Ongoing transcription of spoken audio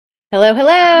Hello,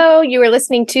 hello. You are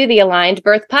listening to the Aligned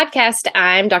Birth Podcast.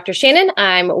 I'm Dr. Shannon.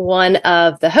 I'm one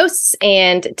of the hosts.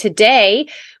 And today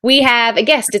we have a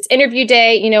guest. It's interview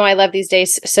day. You know, I love these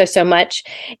days so much.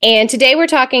 And today we're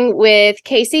talking with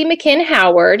Casey McKinn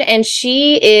Howard, and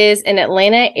she is an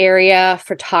Atlanta area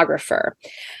photographer.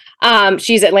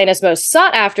 She's Atlanta's most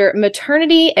sought after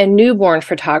maternity and newborn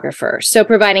photographer. So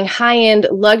providing high-end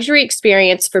luxury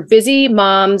experience for busy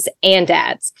moms and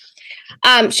dads.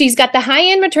 She's got the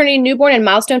high-end maternity, newborn, and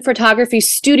milestone photography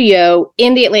studio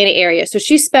in the Atlanta area. So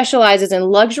she specializes in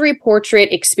luxury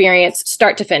portrait experience,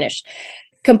 start to finish,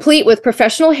 complete with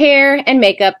professional hair and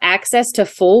makeup, access to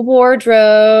full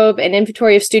wardrobe, and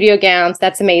inventory of studio gowns.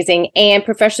 That's amazing. And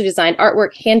professionally designed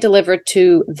artwork hand delivered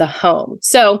to the home.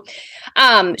 So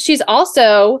she's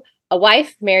also a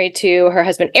wife married to her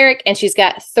husband, Eric, and she's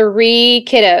got 3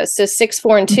 kiddos, so 6,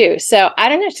 4, and 2. So I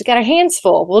don't know, she's got her hands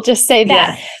full. We'll just say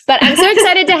that. Yeah. But I'm so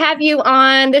excited to have you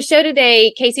on the show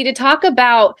today, Casey, to talk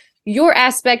about your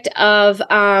aspect of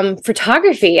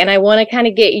photography. And I want to kind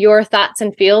of get your thoughts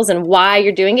and feels and why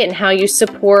you're doing it and how you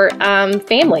support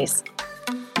families.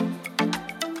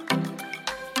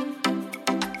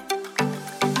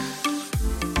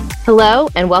 Hello,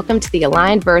 and welcome to the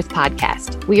Aligned Birth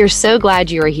Podcast. We are so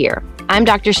glad you are here. I'm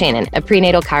Dr. Shannon, a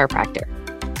prenatal chiropractor.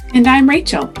 And I'm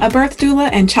Rachel, a birth doula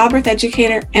and childbirth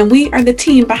educator, and we are the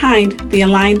team behind the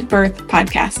Aligned Birth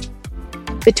Podcast.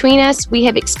 Between us, we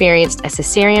have experienced a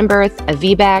cesarean birth, a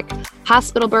VBAC,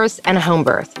 hospital births, and a home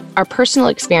birth. Our personal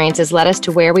experiences led us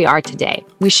to where we are today.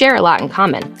 We share a lot in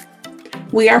common.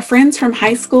 We are friends from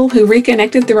high school who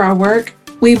reconnected through our work.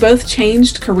 We both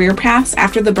changed career paths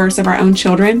after the births of our own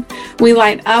children. We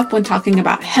light up when talking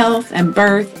about health and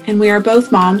birth, and we are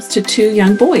both moms to 2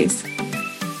 young boys.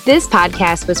 This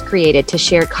podcast was created to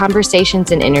share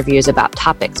conversations and interviews about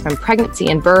topics from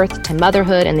pregnancy and birth to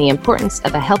motherhood and the importance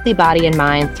of a healthy body and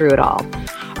mind through it all.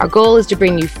 Our goal is to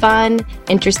bring you fun,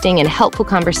 interesting, and helpful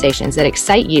conversations that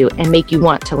excite you and make you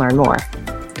want to learn more.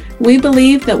 We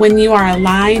believe that when you are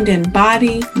aligned in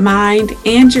body, mind,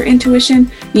 and your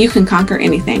intuition, you can conquer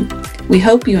anything. We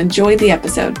hope you enjoyed the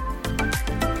episode.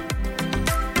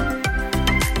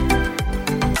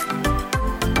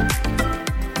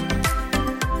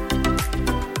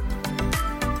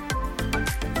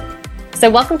 So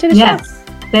welcome to the show.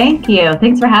 Thank you.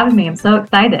 Thanks for having me. I'm so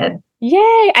excited.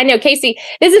 Yay. I know, Casey,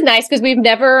 this is nice because we've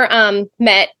never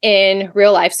met in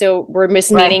real life. So we're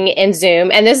meeting in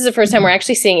Zoom. And this is the first time we're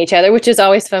actually seeing each other, which is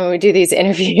always fun when we do these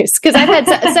interviews. Because I've had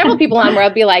several people on where I'll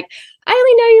be like, I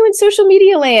only know you in social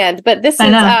media land. But this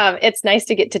is, it's nice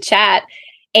to get to chat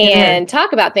and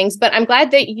talk about things. But I'm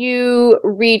glad that you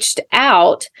reached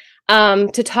out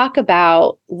to talk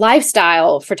about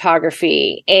lifestyle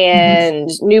photography and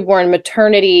newborn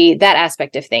maternity, that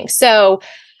aspect of things. So,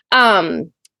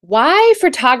 why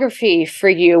photography for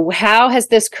you? How has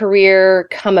this career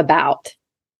come about?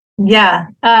 Yeah.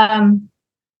 I've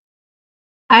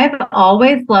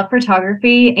always loved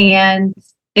photography, and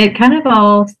it kind of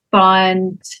all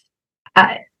spawned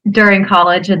during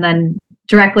college. And then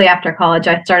directly after college,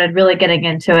 I started really getting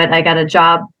into it. I got a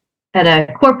job at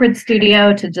a corporate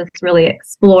studio to just really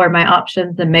explore my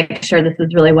options and make sure this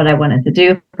is really what I wanted to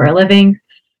do for a living.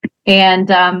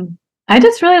 And I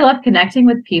just really love connecting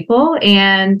with people.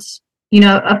 And, you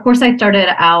know, of course, I started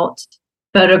out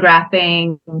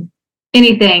photographing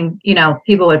anything, you know,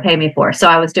 people would pay me for. So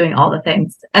I was doing all the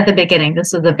things at the beginning.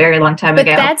 This was a very long time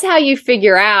ago. But that's how you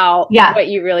figure out what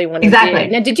you really want to do.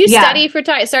 Now, did you study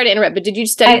photography? Sorry to interrupt, but did you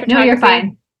study photography? No, you're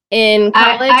fine. In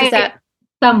college?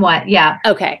 Somewhat, yeah.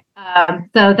 Okay.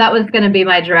 So that was going to be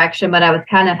my direction, but I was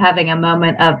kind of having a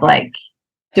moment of like,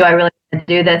 do I really want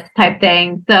to do this type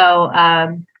thing? So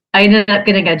I ended up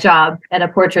getting a job at a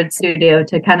portrait studio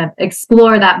to kind of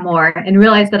explore that more and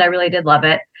realize that I really did love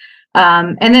it.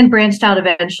 And then branched out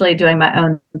eventually doing my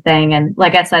own thing. And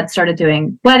like I said, started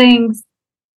doing weddings,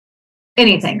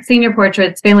 anything, senior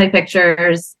portraits, family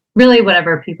pictures, really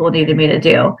whatever people needed me to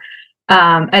do.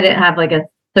 I didn't have like a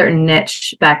certain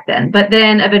niche back then. But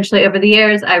then eventually over the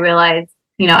years, I realized,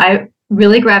 you know, I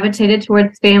really gravitated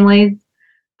towards families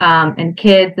and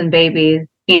kids and babies.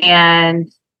 And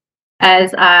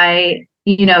as I,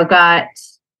 you know,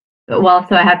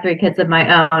 so I have 3 kids of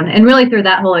my own. And really through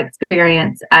that whole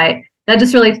experience, that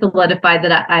just really solidified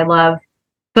that I love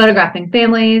photographing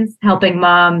families, helping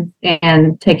moms,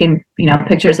 and taking, you know,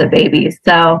 pictures of babies.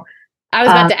 So I was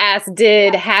about to ask,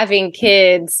 did having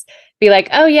kids be like,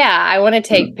 oh yeah, I want to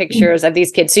take pictures of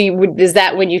these kids? So is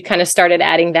that when you kind of started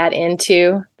adding that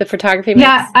into the photography mix?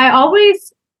 Yeah, I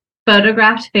always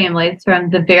photographed families from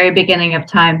the very beginning of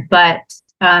time, but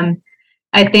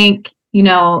I think, you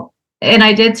know, and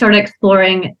I did start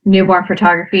exploring newborn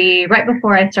photography right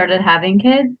before I started having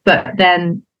kids, but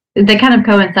then they kind of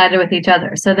coincided with each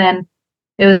other. So then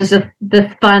it was just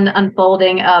this fun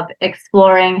unfolding of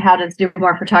exploring how does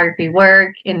newborn photography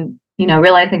work, and, you know,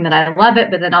 realizing that I love it,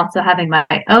 but then also having my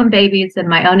own babies and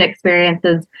my own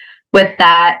experiences with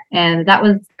that. And that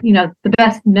was, you know, the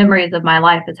best memories of my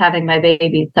life is having my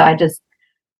babies. So I just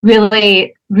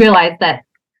really realized that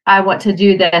I want to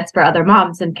do this for other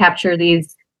moms and capture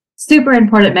these super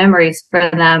important memories for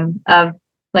them of,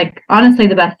 like, honestly,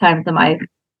 the best times of my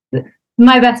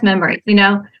best memories, you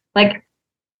know, like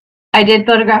I did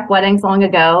photograph weddings long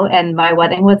ago, and my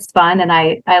wedding was fun and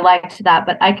I liked that,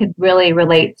 but I could really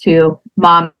relate to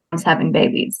moms having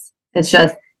babies. It's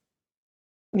just,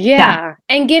 yeah.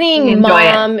 And getting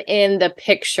mom in the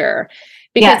picture,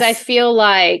 because I feel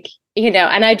like, you know,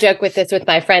 and I joke with this with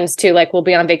my friends too, like we'll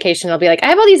be on vacation. I'll be like, I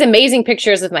have all these amazing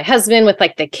pictures of my husband with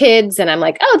like the kids. And I'm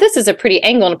like, oh, this is a pretty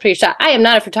angle and a pretty shot. I am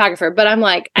not a photographer, but I'm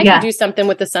like, I could do something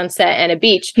with the sunset and a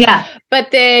beach. Yeah.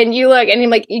 But then you look and you're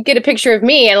like, you get a picture of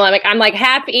me and I'm like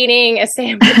half eating a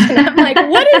sandwich. And I'm like,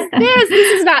 what is this?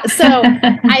 This is not. So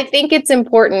I think it's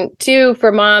important too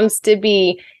for moms to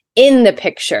be in the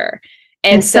picture.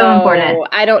 And it's so important.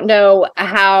 I don't know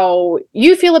how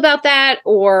you feel about that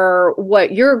or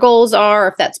what your goals are,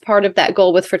 if that's part of that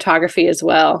goal with photography as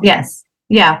well. Yes.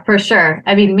 Yeah, for sure.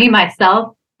 I mean, me,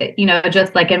 myself, you know,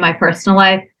 just like in my personal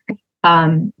life,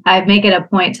 I make it a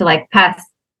point to like pass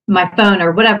my phone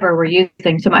or whatever we're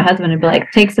using to my husband and be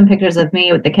like, take some pictures of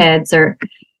me with the kids, or,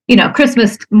 you know,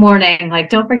 Christmas morning,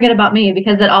 like, don't forget about me,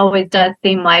 because it always does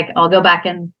seem like I'll go back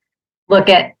and look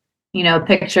at, you know,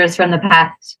 pictures from the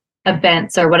past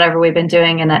events or whatever we've been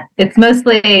doing, and it's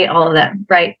mostly all of them,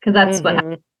 right? Because that's what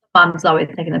happens. Mom's always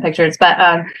taking the pictures, but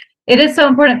it is so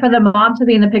important for the mom to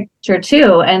be in the picture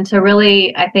too, and to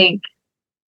really, I think,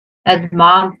 as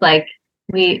moms, like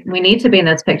we need to be in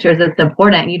those pictures. It's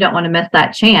important. You don't want to miss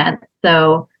that chance.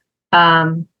 So,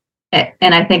 and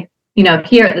I think, you know,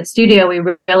 here at the studio, we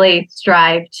really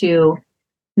strive to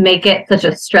make it such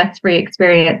a stress-free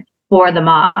experience for the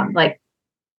mom, like,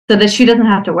 so that she doesn't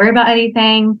have to worry about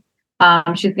anything.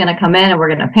 She's going to come in and we're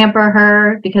going to pamper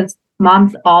her, because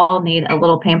moms all need a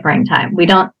little pampering time. We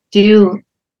don't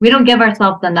give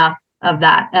ourselves enough of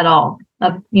that at all,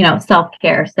 of, you know,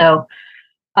 self-care. So,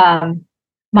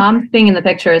 moms being in the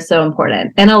picture is so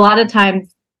important. And a lot of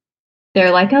times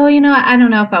they're like, oh, you know, I don't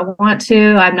know if I want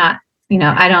to, I'm not, you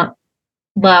know, I don't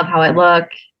love how I look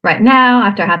right now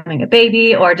after having a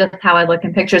baby, or just how I look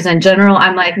in pictures in general.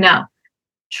 I'm like, no,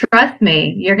 trust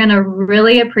me, you're going to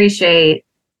really appreciate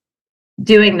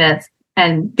doing this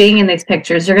and being in these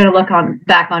pictures. You're going to look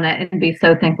back on it and be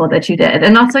so thankful that you did.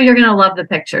 And also you're going to love the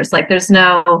pictures. Like, there's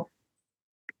no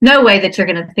way that you're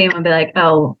going to see them and be like,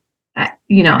 oh,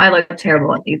 you know, I look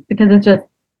terrible at these, because it's just,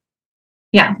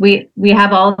 yeah, we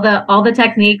have all the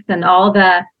techniques and all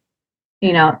the,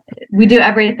 you know, we do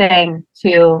everything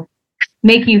to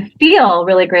make you feel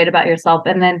really great about yourself.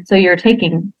 And then, so you're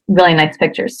taking really nice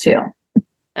pictures too.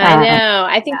 I know.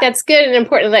 I think that's good and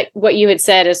important, like what you had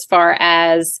said, as far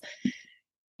as,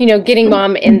 you know, getting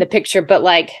mom in the picture, but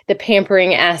like the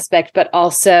pampering aspect, but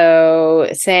also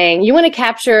saying you want to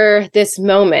capture this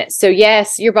moment. So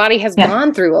yes, your body has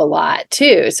gone through a lot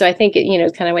too. So I think, you know,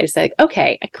 kind of way to say,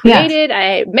 okay,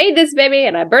 I made this baby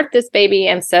and I birthed this baby.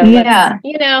 And so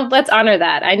let's honor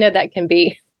that. I know that can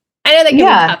be be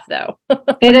tough though.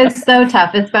 It is so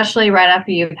tough, especially right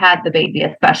after you've had the baby,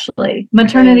 especially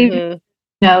maternity.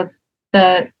 You know,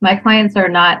 my clients are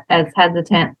not as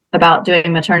hesitant about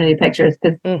doing maternity pictures,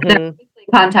 because they're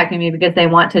contacting me because they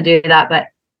want to do that. But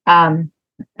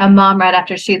a mom right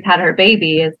after she's had her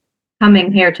baby is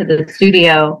coming here to the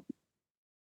studio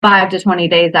 5 to 20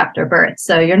 days after birth.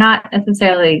 So you're not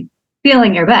necessarily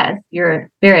feeling your best. You're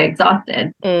very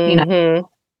exhausted. You know,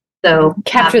 so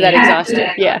capture that exhaustion.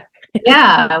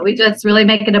 Yeah, we just really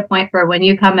make it a point for when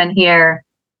you come in here,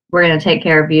 we're going to take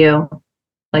care of you.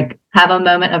 Like, have a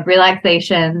moment of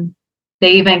relaxation.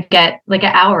 They even get like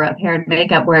an hour of hair and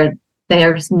makeup where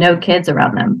there's no kids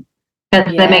around them,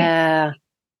 because they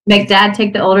make dad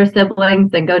take the older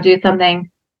siblings and go do something.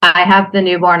 I have the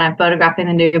newborn. I'm photographing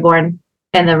the newborn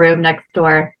in the room next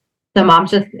door. So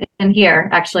mom's just in here,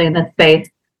 actually in this space,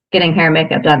 getting hair and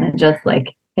makeup done and just like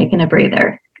taking a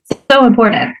breather. It's so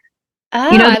important. Oh,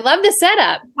 you know, I love the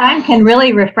setup. Time can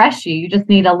really refresh you. You just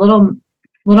need a little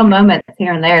moments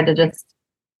here and there to just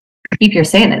keep your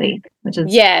sanity, which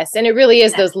is and it really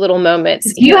is those little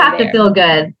moments. You have to feel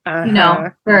good, you know,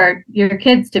 for your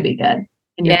kids to be good.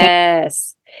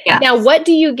 Yes. Now, what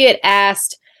do you get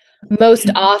asked most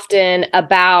often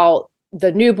about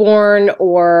the newborn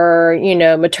or,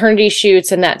 maternity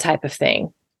shoots and that type of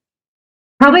thing?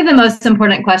 Probably the most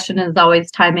important question is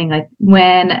always timing. Like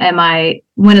when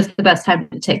is the best time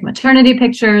to take maternity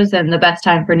pictures and the best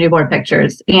time for newborn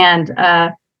pictures? And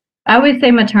I always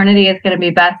say maternity is going to be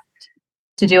best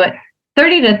to do it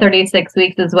 30 to 36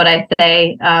 weeks is what I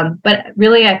say. But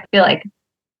really I feel like,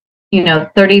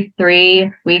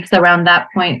 33 weeks around that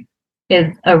point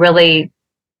is a really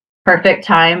perfect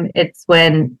time. It's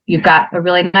when you've got a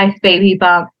really nice baby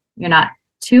bump. You're not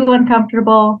too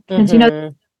uncomfortable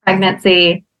because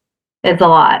pregnancy is a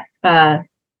lot.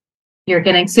 You're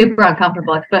getting super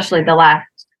uncomfortable, especially the last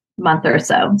month or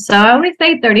so. So I always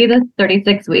say 30 to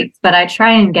 36 weeks, but I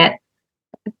try and get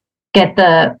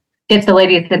the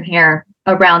ladies in here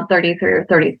around 33 or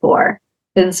 34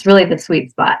 is really the sweet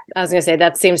spot. I was going to say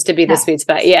that seems to be the sweet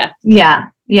spot. Yeah. Yeah.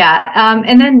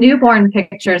 And then newborn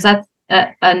pictures. That's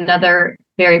another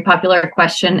very popular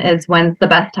question is when's the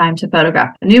best time to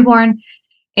photograph a newborn?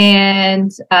 And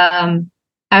I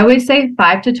always say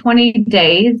 5 to 20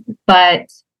 days, but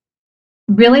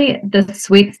really the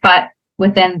sweet spot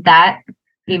within that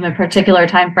even particular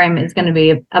time frame is going to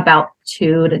be about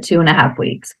 2 to 2.5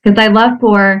 weeks. Because I love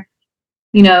for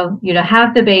you to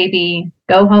have the baby,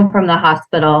 go home from the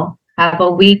hospital, have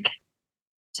a week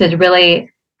to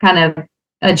really kind of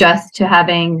adjust to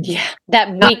having that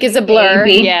week is a blur.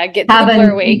 Baby, get to the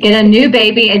blur week. Get a new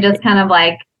baby and just kind of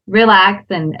like relax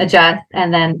and adjust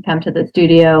and then come to the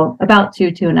studio about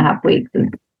 2.5 weeks.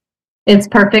 It's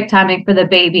perfect timing for the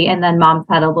baby, and then mom's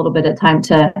had a little bit of time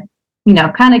to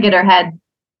kind of get her head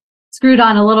screwed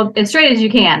on a little as straight as you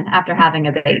can after having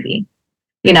a baby.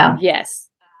 Yes.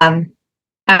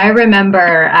 I remember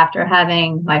after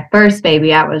having my first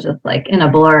baby, I was just like in a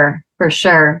blur for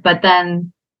sure. But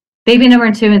then baby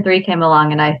number 2 and 3 came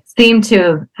along and I seemed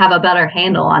to have a better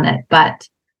handle on it. But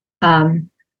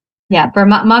for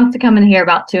moms to come in here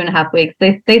about 2.5 weeks,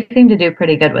 they seem to do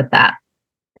pretty good with that.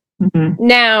 Mm-hmm.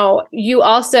 Now, you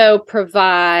also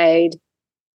provide,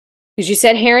 because you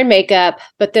said hair and makeup,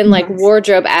 but then like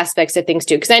wardrobe aspects of things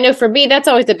too. Because I know for me, that's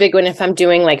always the big one. If I'm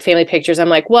doing like family pictures, I'm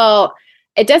like, well,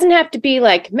 it doesn't have to be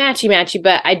like matchy,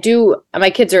 but I do. My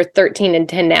kids are 13 and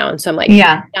 10 now. And so I'm like,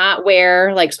 not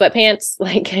wear like sweatpants,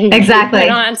 like exactly put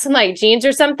on some like jeans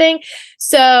or something.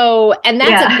 So, and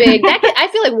that's a big, I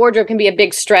feel like wardrobe can be a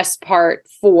big stress part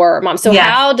for moms. So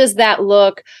how does that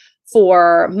look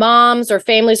for moms or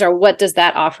families, or what does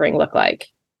that offering look like?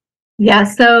 Yeah.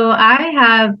 So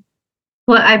I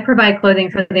provide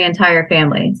clothing for the entire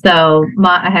family. So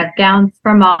I have gowns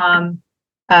for mom,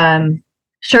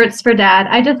 shirts for dad.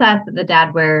 I just ask that the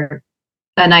dad wear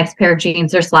a nice pair of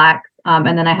jeans or slacks.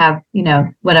 And then I have,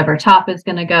 whatever top is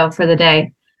going to go for the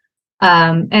day.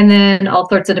 And then all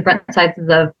sorts of different sizes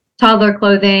of toddler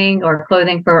clothing or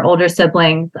clothing for older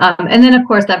siblings. And then, of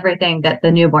course, everything that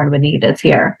the newborn would need is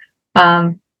here.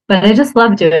 But I just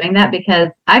love doing that because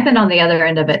I've been on the other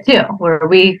end of it, too, where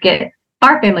we get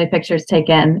our family pictures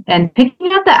taken and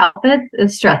picking out the outfits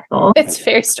is stressful. It's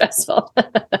very stressful.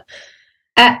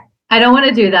 I don't want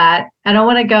to do that. I don't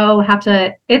want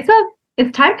to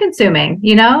it's time consuming,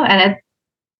 and it's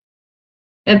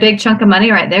a big chunk of money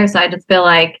right there. So I just feel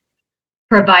like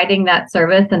providing that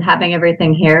service and having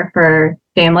everything here for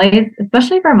families,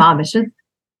 especially for mom, it's just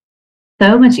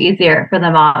so much easier for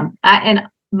the mom. And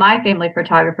my family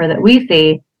photographer that we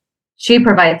see, she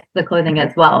provides the clothing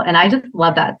as well. And I just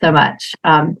love that so much.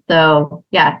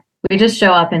 We just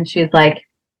show up and she's like,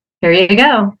 here you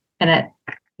go. And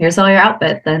here's all your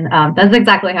outfits. And that's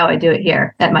exactly how I do it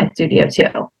here at my studio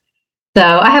too.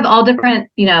 So I have all different,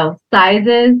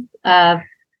 sizes of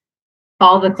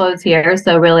all the clothes here.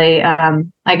 So really,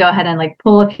 I go ahead and like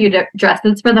pull a few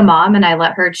dresses for the mom and I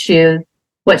let her choose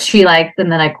what she likes.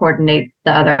 And then I coordinate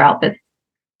the other outfits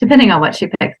depending on what she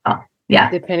picks up. Yeah.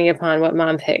 Depending upon what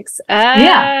mom picks.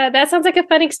 That sounds like a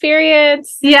fun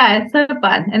experience. Yeah, it's so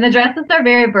fun. And the dresses are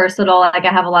very versatile. Like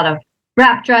I have a lot of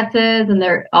wrap dresses and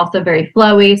they're also very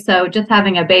flowy. So just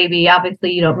having a baby,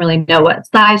 obviously you don't really know what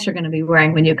size you're going to be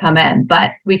wearing when you come in,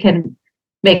 but we can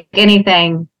make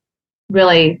anything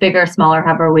really big or smaller,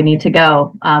 however we need to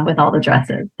go with all the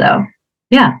dresses. So,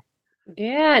 yeah.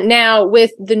 Yeah. Now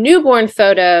with the newborn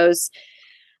photos,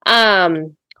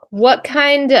 what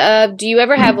kind of, do you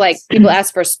ever have like people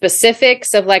ask for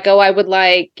specifics of like, oh, I would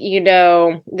like,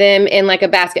 them in like a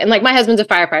basket, and like my husband's a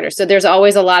firefighter. So there's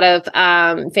always a lot of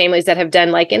families that have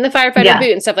done like in the firefighter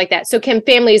boot and stuff like that. So can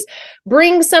families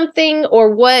bring something,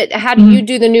 or how do you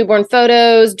do the newborn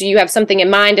photos? Do you have something in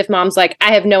mind if mom's like,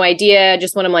 I have no idea,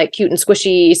 just want them like cute and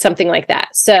squishy, something like that?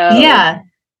 So yeah,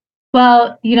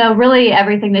 well, really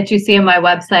everything that you see on my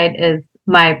website is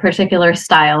my particular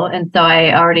style. And so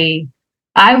I already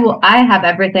I have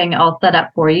everything all set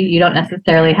up for you. You don't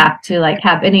necessarily have to like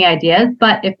have any ideas,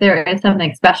 but if there is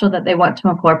something special that they want to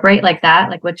incorporate like that,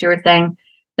 like what you were saying,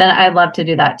 then I'd love to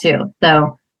do that too.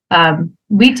 So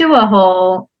we do a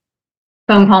whole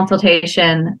phone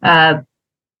consultation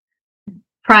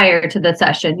prior to the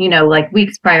session, like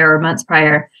weeks prior or months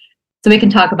prior. So we can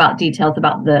talk about details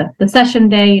about the session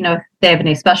day. If they have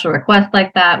any special requests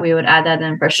like that, we would add that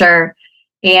in for sure.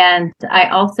 And I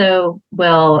also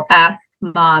will ask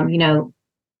mom,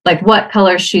 like what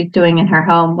colors she's doing in her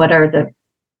home, what are the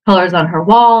colors on her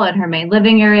wall and her main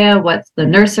living area, what's the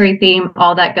nursery theme,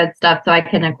 all that good stuff. So I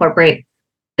can incorporate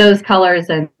those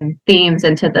colors and themes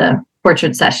into the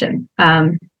portrait session.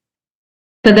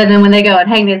 So then when they go and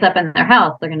hang these up in their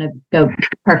house, they're going to go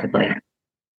perfectly.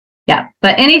 Yeah.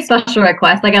 But any special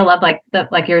requests, like I love like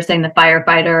you were saying, the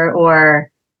firefighter, or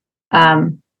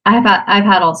I've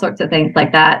had all sorts of things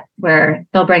like that where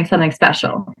they'll bring something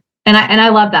special. And I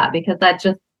love that because that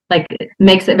just like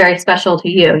makes it very special to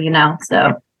you,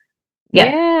 So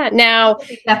yeah. Now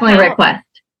definitely request.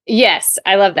 Yes,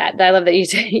 I love that. I love that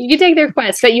you take their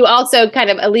requests, but you also kind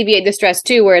of alleviate the stress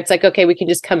too, where it's like, okay, we can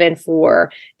just come in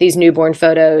for these newborn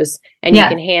photos and you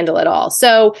can handle it all.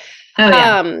 So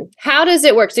how does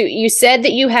it work? So you said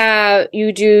that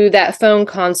you do that phone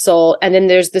consult, and then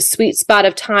there's the sweet spot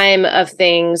of time of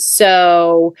things.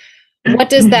 So what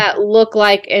does that look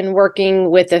like in working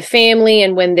with a family,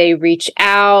 and when they reach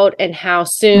out, and how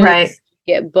soon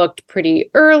get booked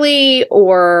pretty early,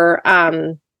 or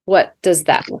what does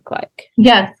that look like?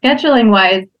 Yeah, scheduling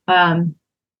wise, and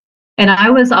I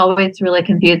was always really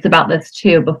confused about this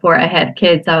too before I had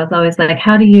kids. I was always like,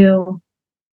 how do you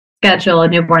schedule a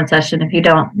newborn session if you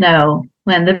don't know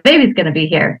when the baby's going to be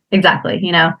here? Exactly,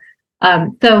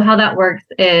 So how that works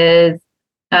is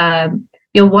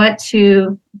you'll want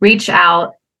to reach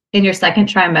out in your second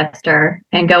trimester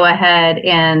and go ahead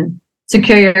and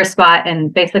secure your spot,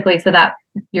 and basically so that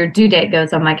your due date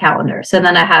goes on my calendar. So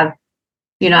then I have,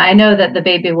 I know that the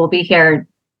baby will be here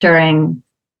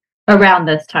around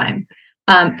this time.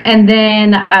 And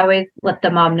then I always let the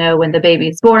mom know when the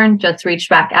baby's born. Just reach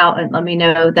back out and let me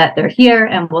know that they're here,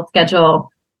 and we'll schedule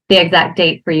the exact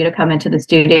date for you to come into the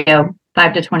studio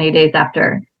 5 to 20 days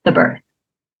after the birth.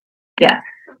 Yeah.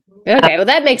 Okay, well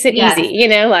that makes it easy,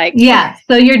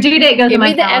 So your due date goes on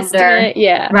my calendar. Estimate.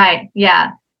 Yeah. Right.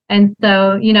 Yeah. And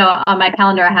so, on my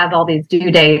calendar I have all these due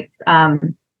dates.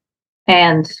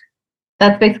 And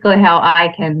that's basically how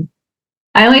I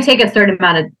only take a certain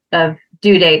amount of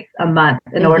due dates a month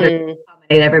in order to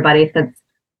accommodate everybody, since,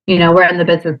 we're in the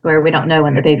business where we don't know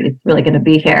when the baby's really going to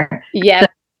be here. Yeah. So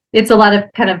it's a lot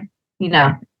of kind of,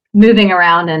 moving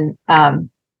around and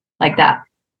like that.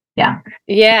 Yeah.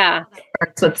 Yeah.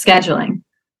 Works with scheduling.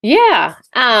 Yeah.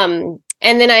 And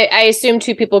then I assume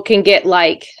two people can get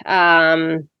like,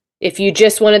 if you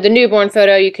just wanted the newborn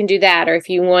photo, you can do that. Or if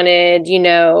you wanted,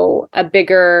 a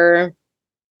bigger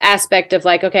aspect of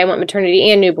like, okay, I want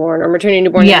maternity and newborn, or maternity,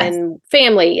 newborn, and then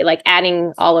family, like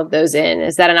adding all of those in.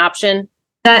 Is that an option?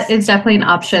 That is definitely an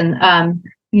option.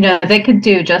 They could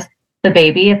do just the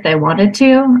baby if they wanted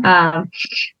to.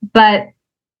 But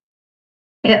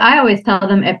I always tell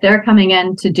them, if they're coming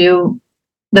in to do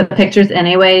the pictures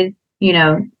anyways,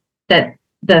 that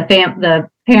the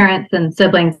parents and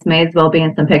siblings may as well be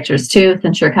in some pictures too,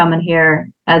 since you're coming here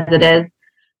as it is.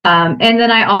 And then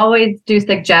I always do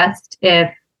suggest,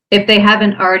 if they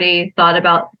haven't already thought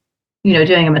about,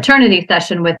 doing a maternity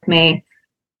session with me,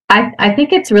 I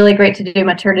think it's really great to do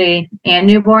maternity and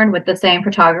newborn with the same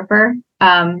photographer.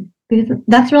 Because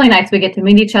that's really nice. We get to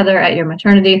meet each other at your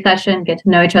maternity session, get to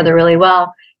know each other really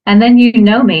well. And then you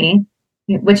know me,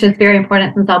 which is very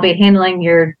important since I'll be handling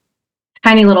your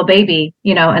tiny little baby,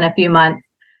 in a few months.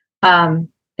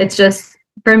 It's just,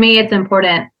 for me, it's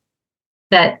important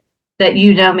that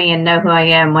you know me and know who I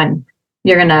am when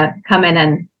you're going to come in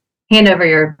and hand over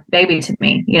your baby to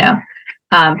me,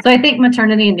 So I think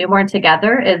maternity and newborn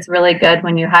together is really good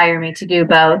when you hire me to do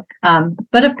both.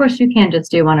 But of course, you can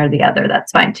just do one or the other.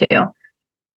 That's fine too.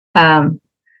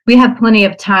 We have plenty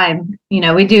of time.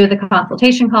 We do the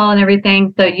consultation call and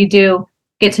everything. So you do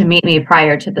get to meet me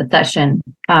prior to the session,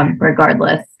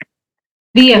 regardless,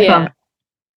 via phone.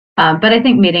 But I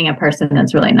think meeting in person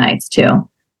is really nice too.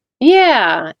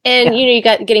 Yeah. And, you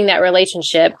got getting that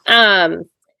relationship.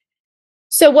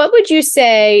 So what would you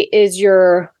say is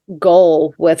your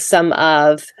goal with some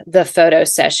of the photo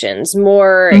sessions?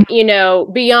 More,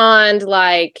 beyond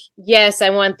like, yes, I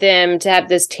want them to have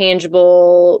this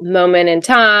tangible moment in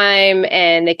time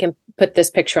and they can put this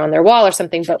picture on their wall or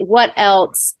something, but what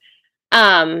else?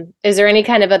 Is there any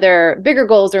kind of other bigger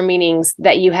goals or meanings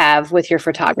that you have with your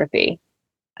photography?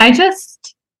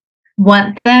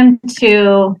 want them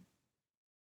to,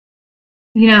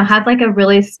 have like a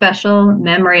really special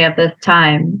memory of this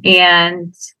time.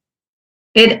 And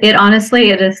it honestly,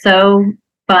 it is so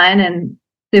fun and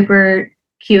super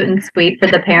cute and sweet for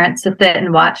the parents to sit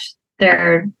and watch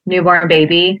their newborn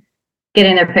baby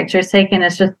getting their pictures taken.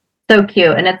 It's just so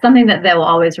cute. And it's something that they will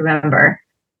always remember.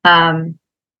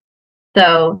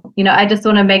 So, I just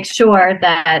want to make sure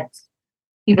that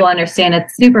people understand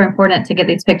it's super important to get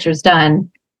these pictures done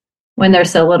when they're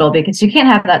so little, because you can't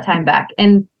have that time back.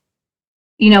 And,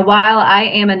 while I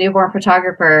am a newborn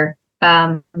photographer,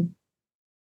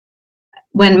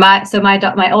 when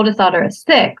my oldest daughter is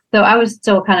 6, so I was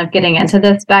still kind of getting into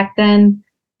this back then.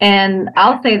 And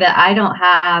I'll say that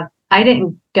I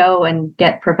didn't go and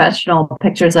get professional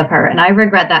pictures of her. And I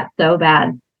regret that so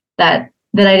bad that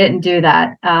I didn't do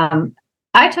that.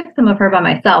 I took some of her by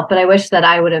myself, but I wish that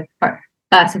I would have,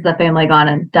 us as a family, gone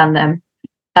and done them.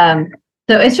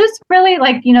 So it's just really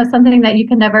like, something that you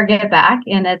can never get back.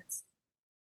 And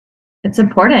it's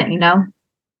important,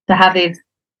 to have these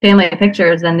family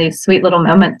pictures and these sweet little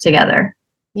moments together.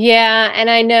 Yeah. And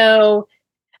I know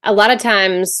a lot of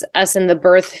times us in the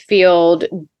birth field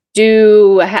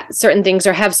do certain things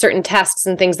or have certain tasks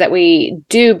and things that we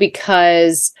do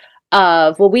because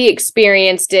of, we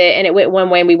experienced it and it went one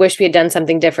way and we wish we had done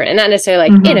something different, and not necessarily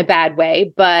like in a bad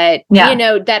way, but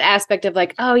that aspect of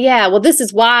like, oh yeah, well, this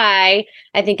is why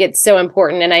I think it's so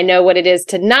important. And I know what it is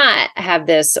to not have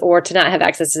this or to not have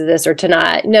access to this or to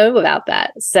not know about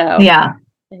that. So yeah,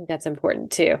 I think that's important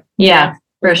too. Yeah,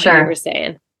 for sure. You were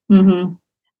saying.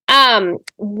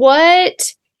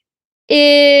 What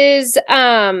is,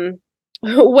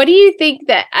 what do you think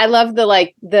that, I love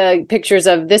the pictures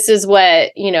of, this is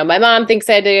what, my mom thinks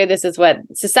I do. This is what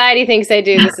society thinks I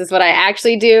do. This is what I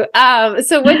actually do.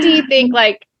 So what do you think,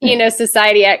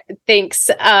 society thinks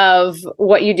of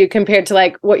what you do compared to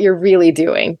like what you're really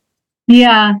doing?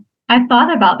 Yeah, I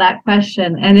thought about that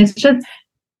question, and it's just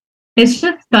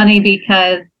funny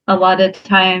because a lot of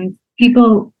times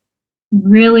people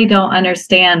really don't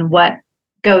understand what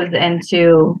goes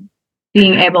into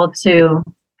being able to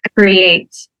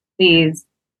create these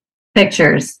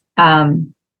pictures. I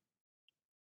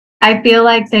feel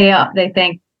like they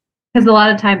think, because a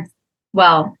lot of times,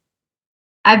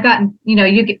 I've gotten,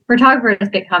 photographers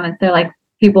get comments. They're like,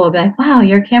 people will be like, wow,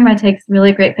 your camera takes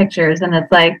really great pictures. And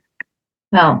it's like,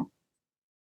 well,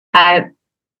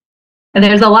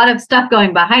 there's a lot of stuff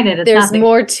going behind it. There's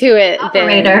more to it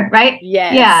than, right?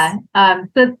 Yes. Yeah.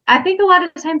 So I think a lot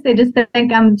of times they just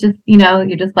think I'm just, you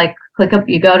just like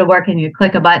you go to work and you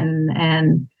click a button,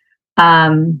 and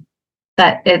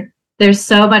there's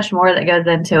so much more that goes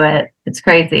into it. It's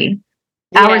crazy.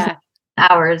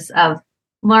 Hours of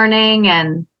learning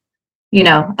and,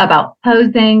 about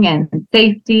posing and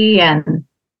safety and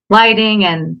lighting.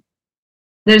 And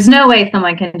there's no way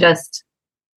someone can just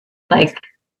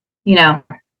sometimes,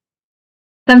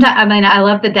 I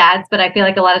love the dads, but I feel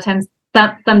like a lot of times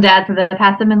some dads in the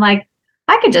past have been like,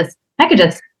 I could just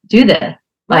do this.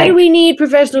 Why do we need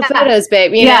professional photos,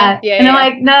 babe? And I'm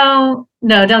like, no,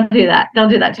 don't do that. Don't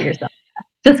do that to yourself.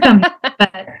 Just come.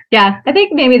 But yeah, I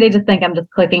think maybe they just think I'm just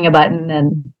clicking a button,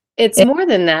 and it's more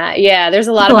than that. Yeah, there's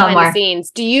a lot of behind the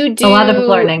scenes. Do you do a lot of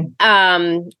learning?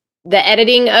 The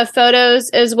editing of photos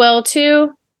as well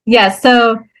too? Yeah.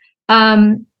 So,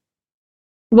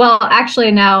 well,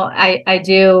 actually now I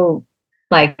do,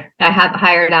 I have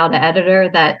hired out an editor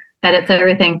that edits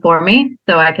everything for me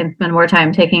so I can spend more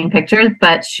time taking pictures,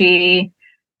 but she,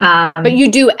 but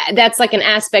you do, that's like an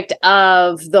aspect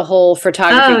of the whole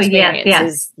photography experience.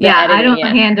 Yes. Yeah. Editing,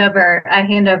 I hand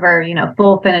over,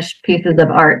 full finished pieces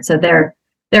of art. So they're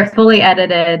fully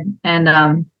edited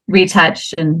and,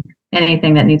 retouched and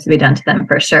anything that needs to be done to them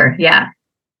for sure. Yeah.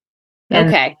 And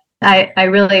okay. I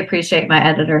really appreciate my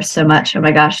editor so much. Oh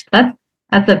my gosh, that's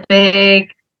a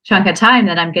big chunk of time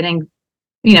that I'm getting,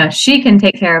 she can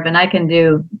take care of, and I can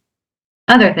do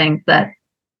other things that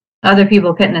other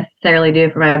people couldn't necessarily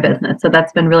do for my business. So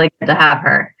that's been really good to have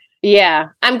her. Yeah.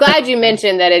 I'm glad you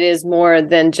mentioned that it is more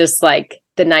than just like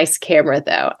the nice camera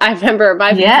though. I remember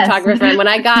my photographer friend, when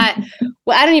I got,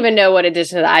 I don't even know what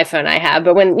edition of the iPhone I have,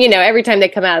 but when, every time they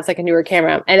come out, it's like a newer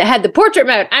camera, and it had the portrait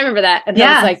mode. I remember that. And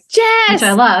I was like, Jess, which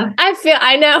I love.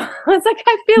 I know. I was like,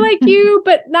 I feel like you,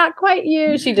 but not quite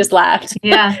you. She just laughed.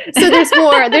 Yeah. So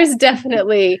there's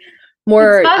definitely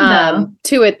more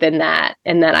to it than that.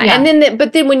 And then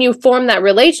but then when you form that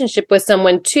relationship with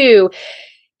someone too,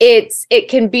 it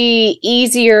can be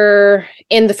easier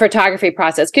in the photography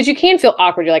process because you can feel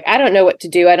awkward. You're like, I don't know what to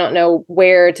do. I don't know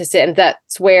where to sit. And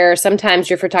that's where sometimes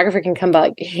your photographer can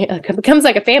becomes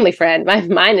like a family friend.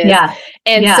 Mine is. Yeah.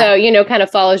 And so, kind of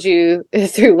follows you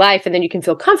through life, and then you can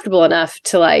feel comfortable enough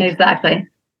to like exactly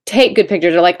take good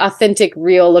pictures or like authentic,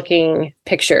 real looking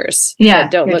pictures. Yeah.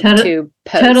 That don't look too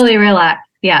posed. Totally relaxed.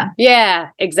 Yeah. Yeah,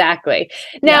 exactly.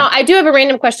 Now, I do have a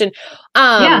random question.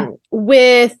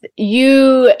 With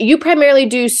you primarily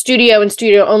do studio and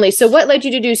studio only. So what led you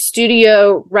to do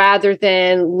studio rather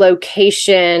than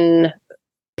location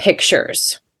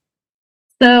pictures?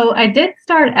 So I did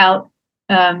start out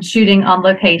shooting on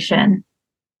location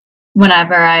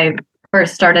whenever I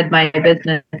first started my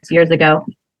business years ago.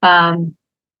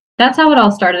 That's how it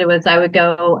all started. Was I would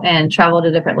go and travel to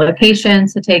different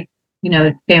locations to take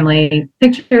family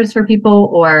pictures for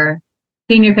people or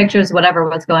senior pictures, whatever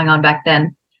was going on back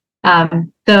then.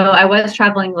 So I was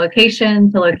traveling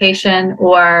location to location,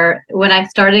 or when I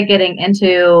started getting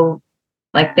into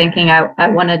like thinking I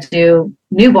want to do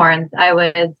newborns, I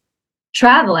was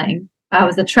traveling. I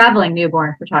was a traveling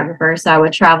newborn photographer. So I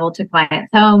would travel to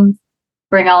clients' homes,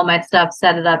 bring all my stuff,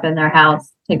 set it up in their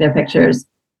house, take their pictures.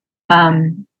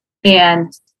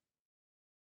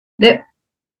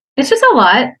 It's just a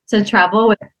lot to travel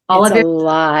with all of your. It's a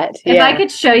lot. If I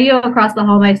could show you across the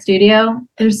hall of my studio,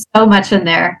 there's so much in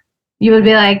there. You would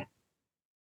be like,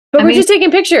 but we're just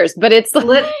taking pictures, but it's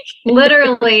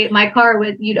literally my car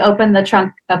you'd open the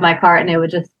trunk of my car and it would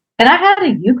just, and I had a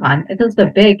Yukon. It was a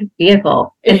big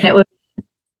vehicle and it was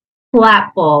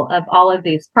flat full of all of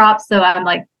these props. So I'm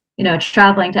like,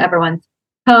 traveling to everyone's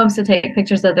homes to take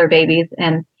pictures of their babies.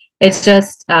 And it's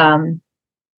just,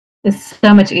 it's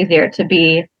so much easier to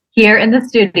be here in the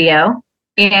studio.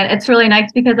 And it's really nice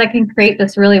because I can create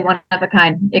this really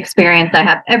one-of-a-kind experience. I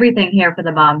have everything here for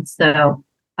the moms. So,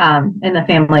 and the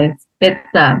families.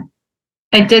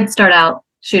 I did start out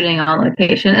shooting on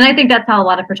location. And I think that's how a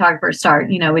lot of photographers start.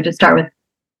 We just start with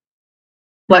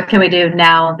what can we do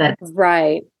now that's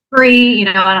right free?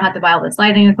 I don't have to buy all this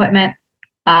lighting equipment.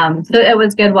 So it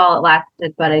was good while it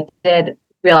lasted, but I did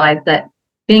realize that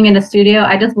being in a studio,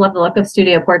 I just love the look of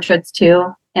studio portraits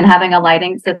too. And having a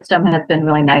lighting system has been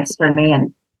really nice for me,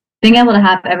 and being able to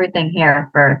have everything here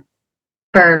for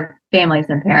families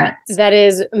and parents. That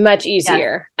is much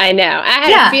easier. Yeah. I know. I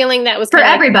had a feeling that was for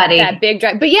everybody. That big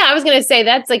drive. But yeah, I was going to say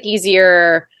that's like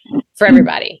easier for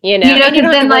everybody, and you don't have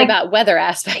to worry about weather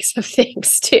aspects of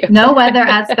things too. No weather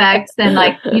aspects. And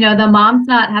the mom's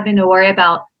not having to worry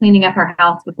about cleaning up her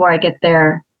house before I get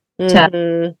there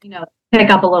to, pick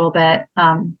up a little bit.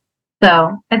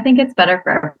 So I think it's better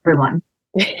for everyone.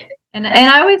 And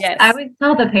I always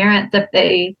tell the parents if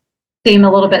they seem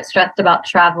a little bit stressed about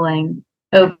traveling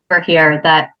over here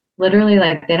that literally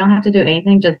they don't have to do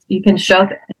anything. Just you can show up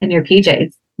in your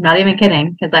PJs. I'm not even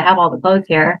kidding, because I have all the clothes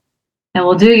here, and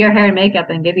we'll do your hair and makeup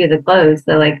and give you the clothes.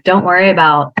 So don't worry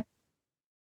about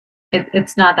it.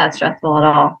 It's not that stressful at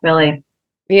all, really.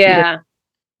 Yeah.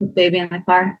 Baby in the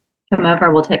car, come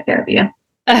over. We'll take care of you.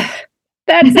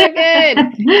 That's so good.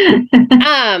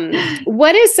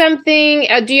 What is something,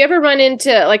 do you ever run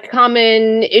into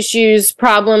common issues,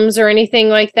 problems, or anything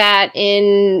like that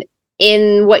in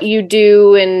what you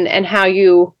do and how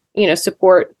you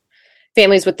support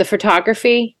families with the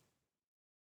photography?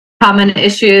 Common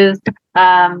issues.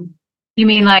 You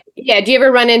mean do you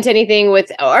ever run into anything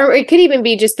with, or it could even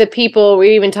be just the people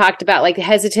we even talked about, the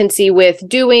hesitancy with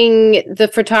doing the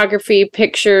photography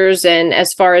pictures, and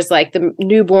as far as the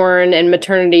newborn and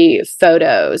maternity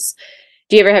photos,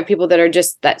 do you ever have people that are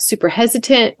just that super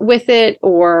hesitant with it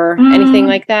or anything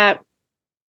like that?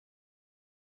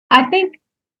 I think,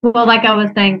 like I was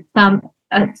saying, some,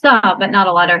 but not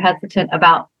a lot are hesitant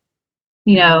about,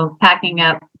 packing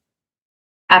up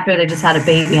after they just had a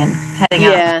baby and heading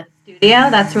out. Studio.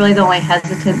 That's really the only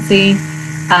hesitancy.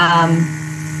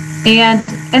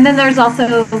 And then there's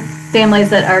also families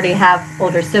that already have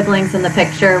older siblings in the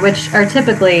picture, which are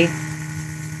typically,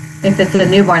 if it's a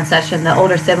newborn session, the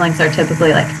older siblings are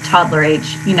typically toddler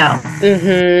age, 2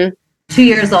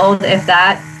 years old, if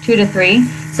that, 2 to 3.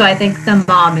 So I think the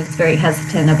mom is very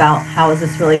hesitant about how is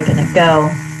this really going to go,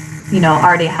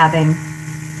 already having.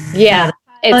 Yeah,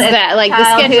 it's that, the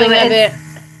scheduling of it.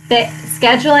 The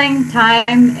scheduling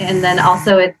time, and then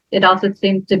also it also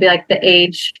seems to be the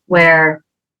age where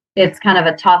it's kind of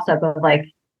a toss-up of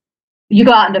you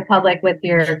go out into public with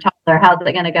your toddler, how's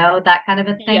it going to go, that kind of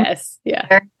a thing. Yes. Yeah,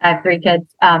 I have 3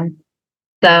 kids,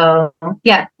 so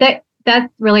yeah,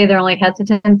 that's really their only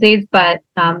hesitancies. But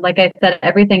like I said,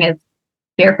 everything is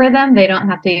here for them. They don't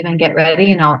have to even get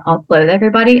ready, and I'll clothe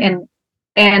everybody. And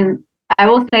I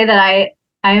will say that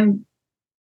I'm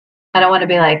I don't want to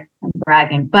be like I'm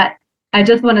bragging, but I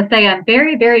just want to say I'm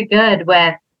very, very good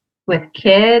with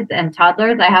kids and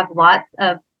toddlers. I have lots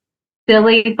of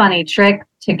silly, funny tricks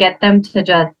to get them to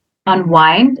just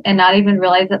unwind and not even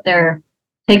realize that they're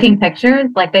taking pictures.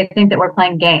 Like they think that we're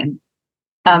playing games.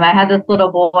 I had this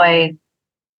little boy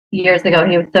years ago.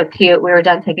 He was so cute. We were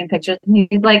done taking pictures and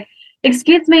he's like,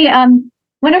 excuse me,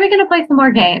 when are we going to play some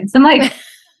more games? I'm like,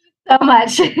 so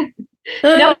much.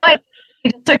 No, he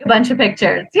just took a bunch of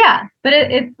pictures. Yeah. But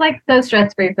it's like so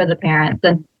stress-free for the parents.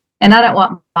 And I don't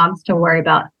want moms to worry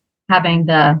about having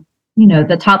the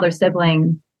toddler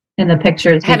sibling in the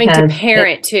pictures. Having to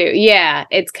parent too. Yeah.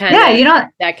 It's kind of,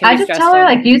 that can I be just stressful. tell her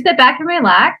like, you sit back and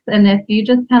relax. And if you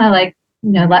just kind of like,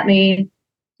 let me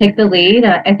take the lead.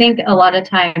 I think a lot of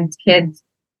times kids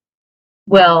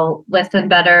will listen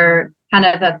better kind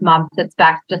of if mom sits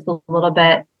back just a little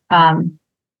bit and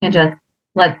just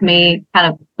lets me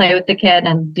kind of play with the kid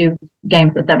and do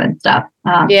games with them and stuff.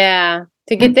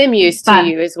 To get them used to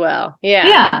you as well.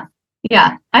 Yeah.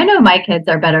 Yeah. I know my kids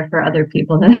are better for other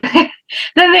people than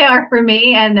they are for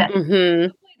me.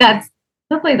 And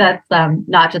hopefully that's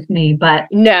not just me, but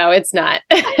no, it's not.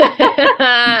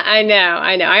 I know.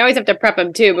 I always have to prep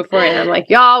them too beforehand. I'm like,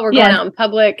 y'all, we're going out in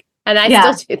public. And I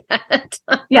still do that.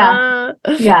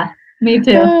 Yeah. Me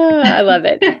too. I love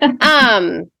it.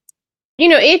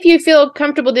 If you feel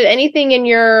comfortable, did anything in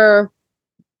your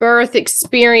birth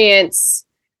experience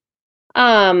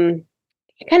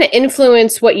kind of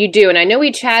influence what you do? And I know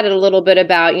we chatted a little bit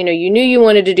about, you knew you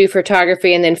wanted to do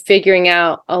photography and then figuring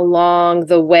out along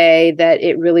the way that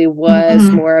it really was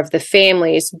more of the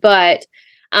families, but,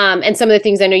 and some of the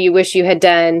things I know you wish you had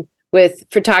done with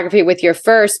photography with your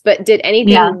first, but did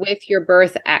anything with your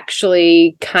birth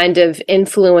actually kind of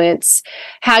influence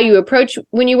how you approach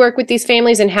when you work with these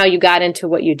families and how you got into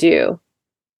what you do?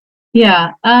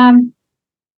 Yeah. I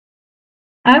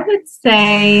would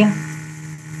say,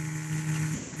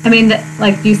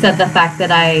 like you said, the fact that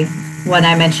when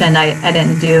I mentioned I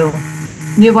didn't do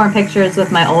newborn pictures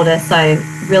with my oldest, I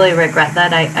really regret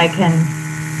that.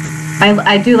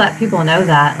 I do let people know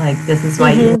that, like, this is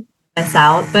why you miss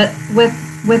out. But with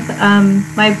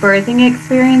my birthing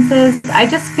experiences, I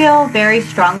just feel very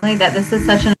strongly that this is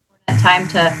such an important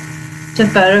time to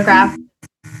photograph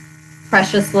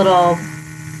precious little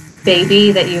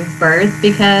baby that you've birthed,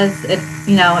 because it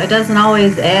doesn't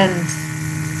always end.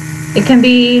 It can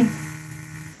be,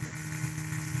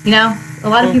 a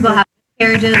lot of people have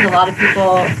miscarriages, a lot of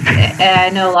people, and I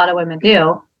know a lot of women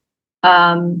do.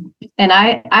 And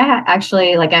I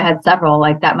actually, like, I had several,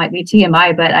 like, that might be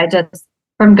TMI, but I just,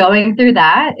 from going through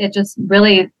that, it just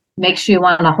really makes you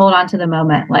want to hold on to the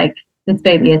moment. Like, this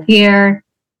baby is here.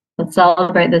 Let's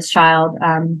celebrate this child,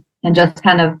 and just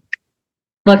kind of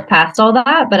look past all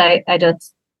that. But I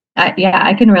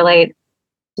can relate.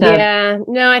 I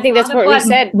think that's what we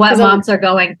said. What moms are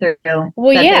going through.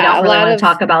 Well, they don't really want to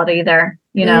talk about either.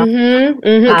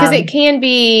 Because it can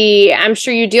be. I'm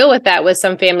sure you deal with that with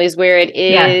some families where it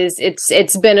is. Yeah.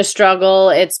 It's been a struggle.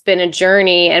 It's been a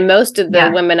journey, and most of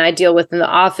the women I deal with in the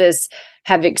office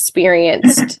have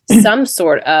experienced some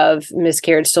sort of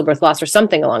miscarriage, stillbirth, loss, or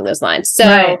something along those lines.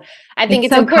 So I think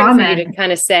it's so important for you to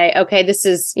kind of say, okay, this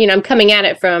is, I'm coming at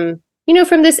it from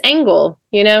this angle,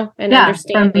 and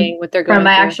understanding what they're going through. From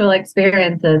my actual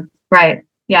experiences. Right.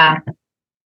 Yeah.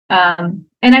 And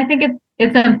I think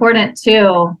it's important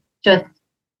too, just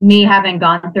me having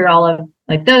gone through all of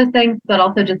like those things, but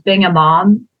also just being a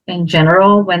mom in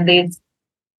general I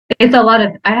have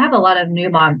a lot of new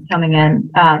moms coming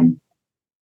in.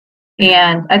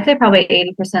 And I'd say probably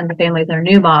 80% of the families are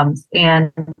new moms.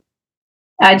 And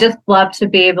I just love to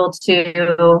be able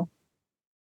to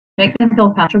make them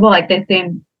feel comfortable. Like, they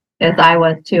seem, as I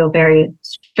was too, very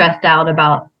stressed out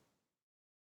about.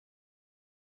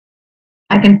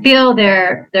 I can feel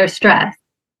their stress,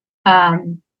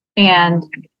 and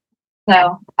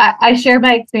so I share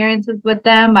my experiences with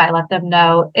them. I let them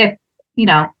know if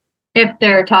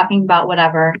they're talking about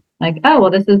whatever, like, oh,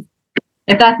 well, if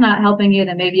that's not helping you,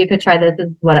 then maybe you could try this. This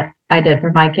is what I did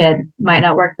for my kid. Might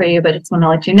not work for you, but just want to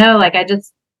let you know. Like,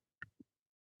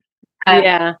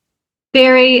 I'm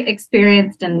very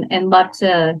experienced and love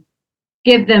to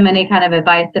give them any kind of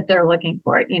advice if they're looking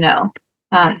for it.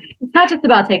 It's not just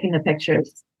about taking the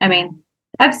pictures. I mean,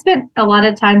 I've spent a lot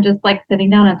of time just like sitting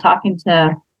down and talking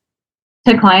to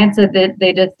clients that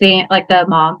they just seem like the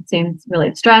mom seems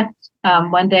really stressed.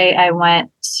 One day I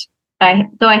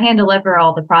hand deliver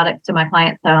all the products to my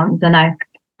clients' homes, and I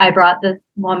brought this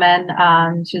woman,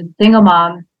 she's a single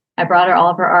mom. I brought her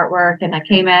all of her artwork, and I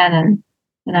came in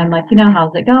and I'm like,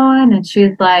 how's it going? And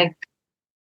she's like,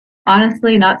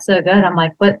 honestly, not so good. I'm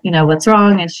like, what's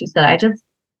wrong? And she said,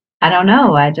 I don't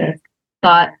know. I just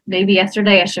thought maybe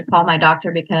yesterday I should call my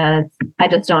doctor because I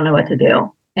just don't know what to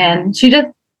do. And she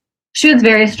was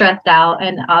very stressed out.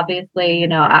 And obviously, you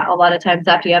know, a lot of times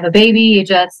after you have a baby, you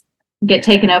just get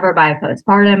taken over by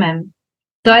postpartum. And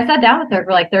so I sat down with her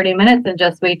for like 30 minutes and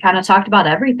we kind of talked about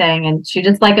everything. And she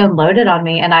just like unloaded on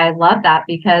me. And I love that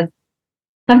because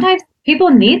sometimes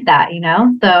people need that, you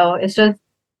know? So it's just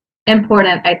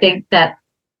important. I think that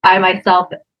I myself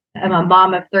am a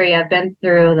mom of 3. I've been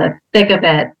through the thick of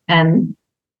it. And,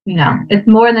 you know, it's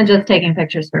more than just taking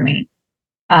pictures for me.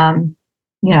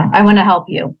 You know, I want to help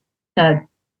you to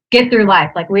get through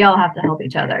life. Like we all have to help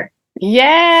each other.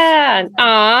 Yeah.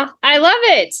 Aw, I love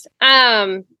it.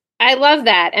 I love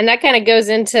that. And that kind of goes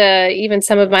into even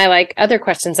some of my like other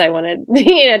questions I wanted,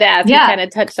 to ask. You kind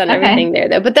of touched on everything there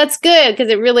though, but that's good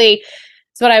because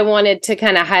it's what I wanted to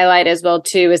kind of highlight as well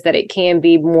too, is that it can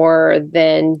be more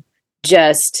than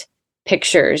just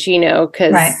pictures, you know,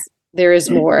 because there is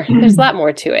more, there's a lot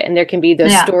more to it. And there can be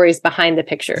those stories behind the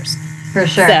pictures. For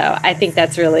sure. So I think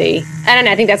that's really, I don't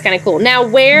know, I think that's kind of cool. Now,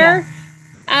 where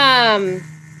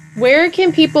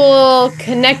can people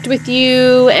connect with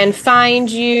you and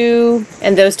find you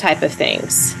and those type of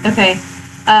things? Okay.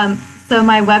 So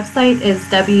my website is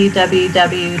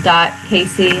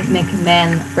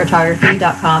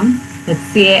www.caseymcminnphotography.com. It's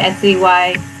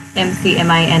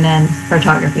CASEYMCMINN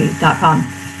photography.com.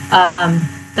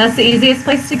 That's the easiest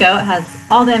place to go. It has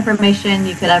all the information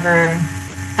you could ever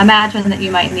imagine that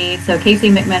you might need. So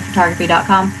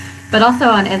Caseymcminnphotography.com, but also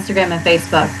on Instagram and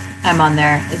Facebook, I'm on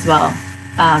there as well.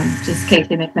 Just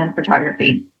Casey McMinn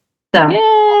Photography. So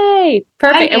yay!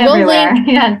 Perfect. And we'll link.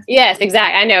 Yes. Yes,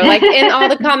 exactly. I know, like in all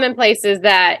the common places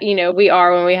that, you know, we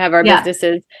are when we have our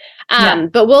businesses.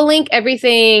 But we'll link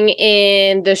everything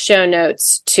in the show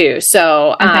notes too.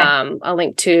 So I'll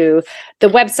link to the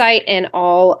website and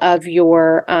all of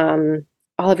your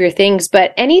things.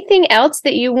 But anything else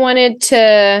that you wanted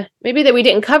to, maybe that we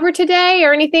didn't cover today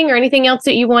or anything else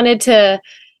that you wanted to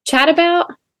chat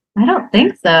about? I don't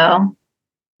think so.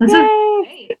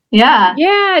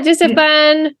 Yeah, just a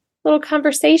fun little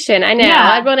conversation. I know.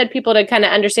 I wanted people to kind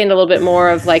of understand a little bit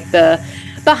more of like the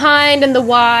behind and the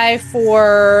why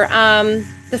for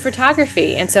the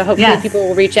photography. And so hopefully people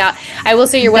will reach out. I will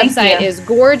say your website is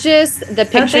gorgeous. The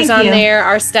pictures on there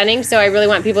are stunning. So I really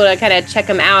want people to kind of check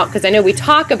them out because I know we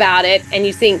talk about it and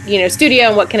you think, you know, studio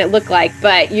and what can it look like,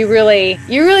 but you really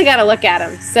got to look at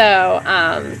them. So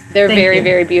they're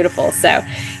very beautiful. So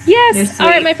yes. All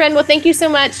right, my friend. Well, thank you so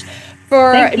much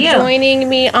for joining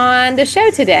me on the show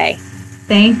today.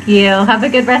 Thank you. Have a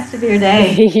good rest of your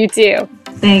day. You too.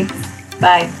 Thanks.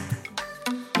 Bye.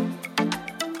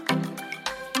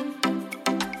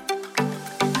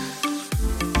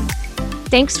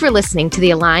 Thanks for listening to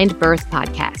the Aligned Birth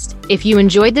Podcast. If you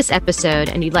enjoyed this episode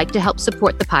and you'd like to help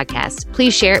support the podcast,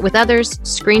 please share it with others,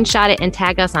 screenshot it and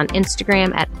tag us on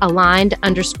Instagram at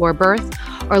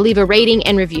aligned_birth, or leave a rating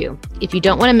and review. If you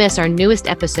don't want to miss our newest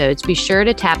episodes, be sure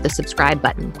to tap the subscribe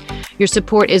button. Your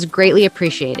support is greatly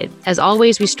appreciated. As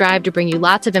always, we strive to bring you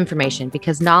lots of information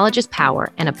because knowledge is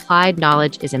power and applied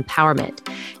knowledge is empowerment.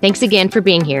 Thanks again for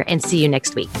being here and see you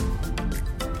next week.